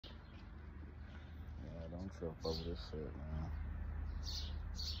trip over this shit, man.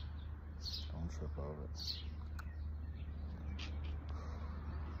 Don't trip over it.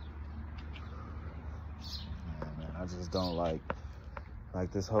 Yeah, man, I just don't like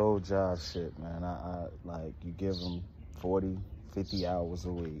this whole job shit, man. I like, you give them 40, 50 hours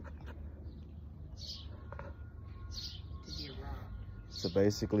a week to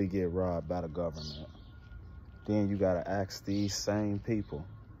basically get robbed by the government. Then you gotta ask these same people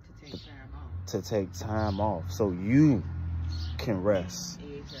to take time off so you can rest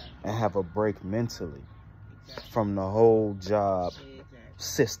and have a break mentally from the whole job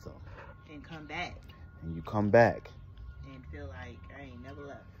system. And come back. And you come back and feel like I ain't never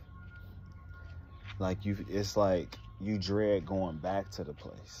left. Like it's like you dread going back to the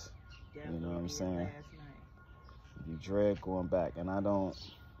place. Definitely. You know what I'm saying? Last night. You dread going back, and I don't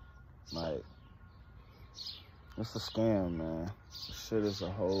like. It's a scam, man. This shit is a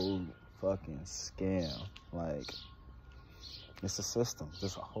whole fucking scam. Like, it's a system.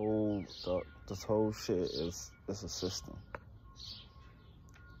 This whole shit is a system.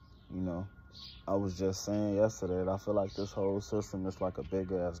 You know, I was just saying yesterday that I feel like this whole system is like a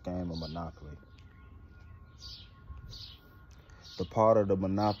big ass game of Monopoly. The part of the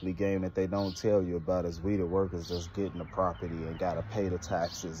Monopoly game that they don't tell you about is we the workers just getting the property and gotta pay the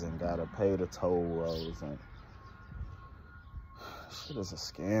taxes and gotta pay the toll roads, and shit is a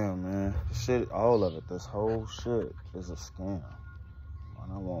scam, man. Shit, all of it, this whole shit is a scam.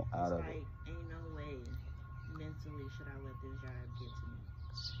 And I want out of it. Ain't no way mentally should I let this job get to me.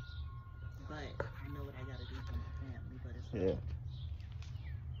 But I know what I gotta do for my family, but it's yeah.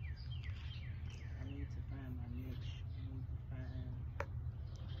 I need to find my niche. I need to find...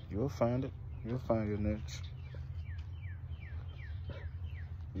 You'll find it. You'll find your niche.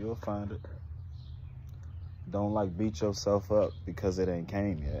 You'll find it. Don't like beat yourself up because it ain't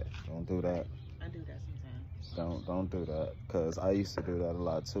came yet. Don't do that. I do that sometimes. Don't do that, because I used to do that a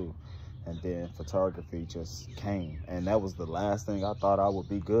lot too. And then photography just came, and that was the last thing I thought I would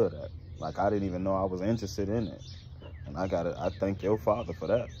be good at. Like, I didn't even know I was interested in it. And I thank your father for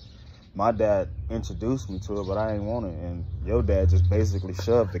that. My dad introduced me to it, but I ain't want it. And your dad just basically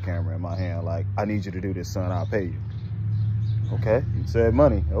shoved the camera in my hand like, I need you to do this, son, I'll pay you. Okay, you said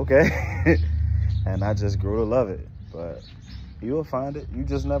money, okay. And I just grew to love it. But you'll find it. You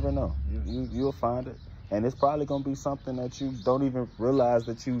just never know. You'll find it. And it's probably going to be something that you don't even realize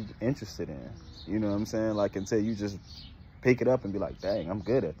that you're interested in. You know what I'm saying? Like, until you just pick it up and be like, dang, I'm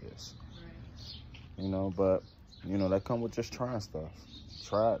good at this. You know, but, you know, that come with just trying stuff.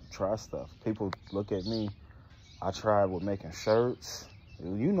 Try stuff. People look at me. I tried with making shirts.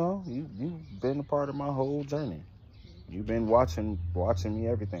 You know, you've been a part of my whole journey. You've been watching me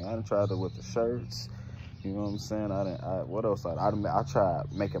everything. I done tried it with the shirts. You know what I'm saying? What else? I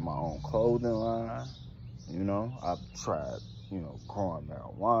tried making my own clothing line. You know, I tried, you know, growing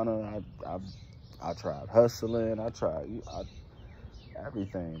marijuana. I tried hustling. I tried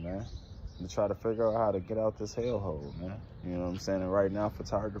everything, man. To try to figure out how to get out this hellhole, man. You know what I'm saying? And right now,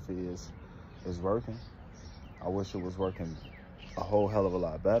 photography is working. I wish it was working a whole hell of a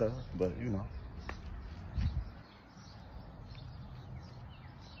lot better, but you know.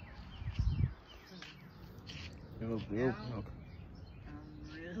 Okay. I'm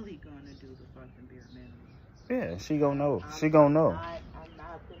really gonna do the fucking bare minimum. Yeah, she gonna know. She gonna know. I'm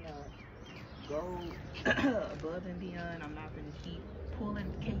not gonna go above and beyond. I'm not gonna keep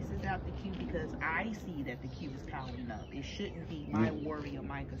pulling cases out the queue because I see that the queue is piling up. It shouldn't be my worry or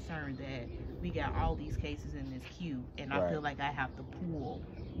my concern that we got all these cases in this queue and I feel like I have to pull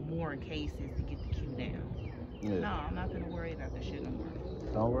more cases to get the queue down. Yeah. No, I'm not gonna worry about that shit no more.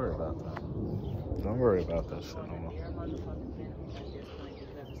 Don't worry about that. Don't worry about that shit no more.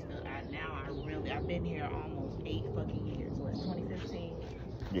 I've been here almost 8 fucking years. What, 2015?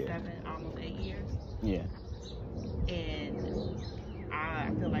 Yeah. 7, almost 8 years? Yeah. And I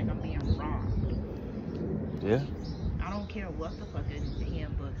feel like I'm being robbed. Yeah. I don't care what the fucking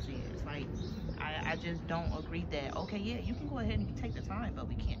handbook says. Like, I just don't agree that, okay, yeah, you can go ahead and take the time, but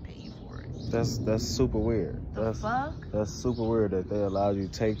we can't pay you for it. That's super weird. The fuck? That's super weird that they allow you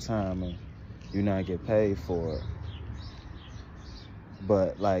to take time and you not get paid for it.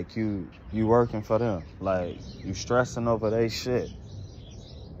 But like you working for them. Like you stressing over they shit.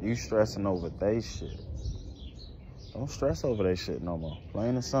 You stressing over they shit. Don't stress over they shit no more.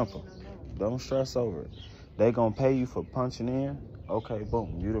 Plain and simple. Don't stress over it. They gonna pay you for punching in. Okay,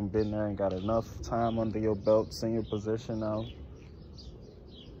 boom. You done been there and got enough time under your belt, senior position now.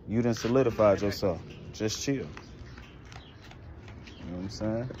 You done solidified yourself. Just chill. You know what I'm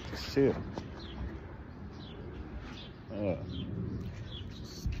saying? Just chill. Yeah.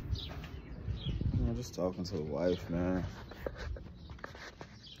 just talking to a wife, man.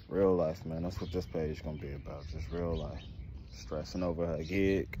 Real life, man. That's what this page gonna be about. Just real life. Stressing over her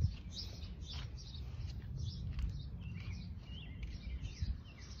gig.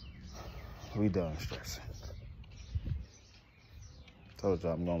 We done stressing. Told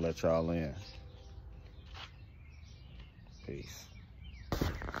y'all I'm gonna let y'all in. Peace.